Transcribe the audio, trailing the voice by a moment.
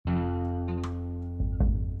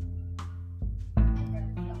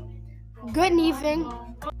Good evening.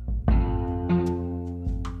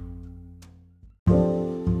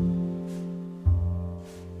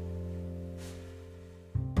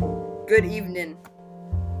 Good evening.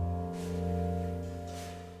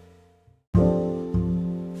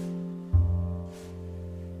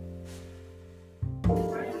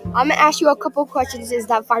 I'm gonna ask you a couple questions. Is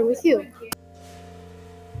that fine with you?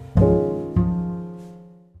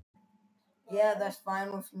 Yeah, that's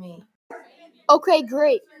fine with me. Okay,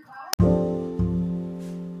 great.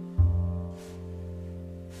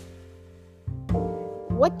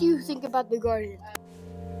 What do you think about the garden?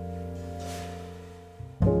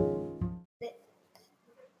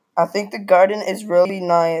 I think the garden is really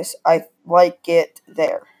nice. I like it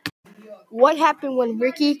there. What happened when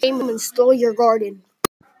Ricky came and stole your garden?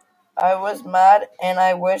 I was mad and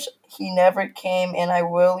I wish he never came and I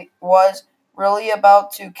was really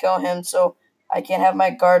about to kill him so I can have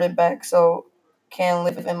my garden back so can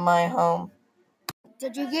live in my home.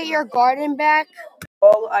 Did you get your garden back?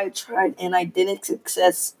 Well, I tried and I didn't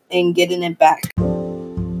success in getting it back.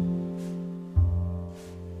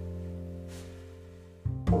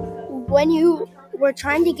 When you were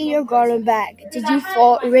trying to get your garden back, did you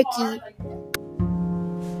fault Ricky?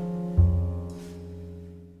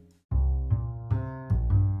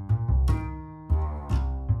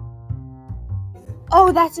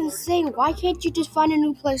 Oh, that's insane. Why can't you just find a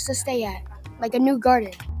new place to stay at? Like a new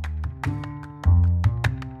garden?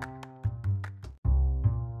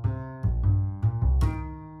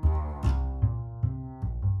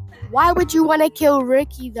 Why would you want to kill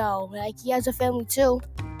Ricky though? Like he has a family too.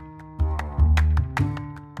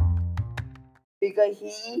 Because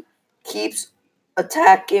he keeps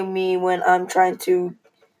attacking me when I'm trying to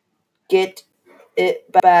get it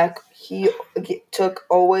back. He took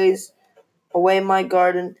always away my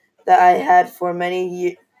garden that I had for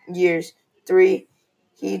many years. 3,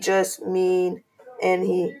 he just mean and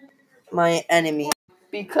he my enemy.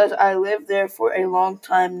 Because I lived there for a long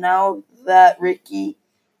time. Now that Ricky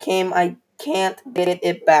came, I can't get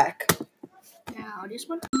it back. Now this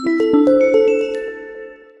one.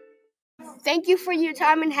 Thank you for your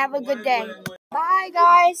time and have a good day. Bye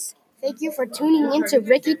guys. Thank you for tuning in to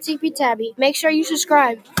Rikki-tikki-tavi. Make sure you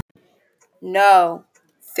subscribe. No,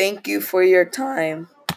 thank you for your time.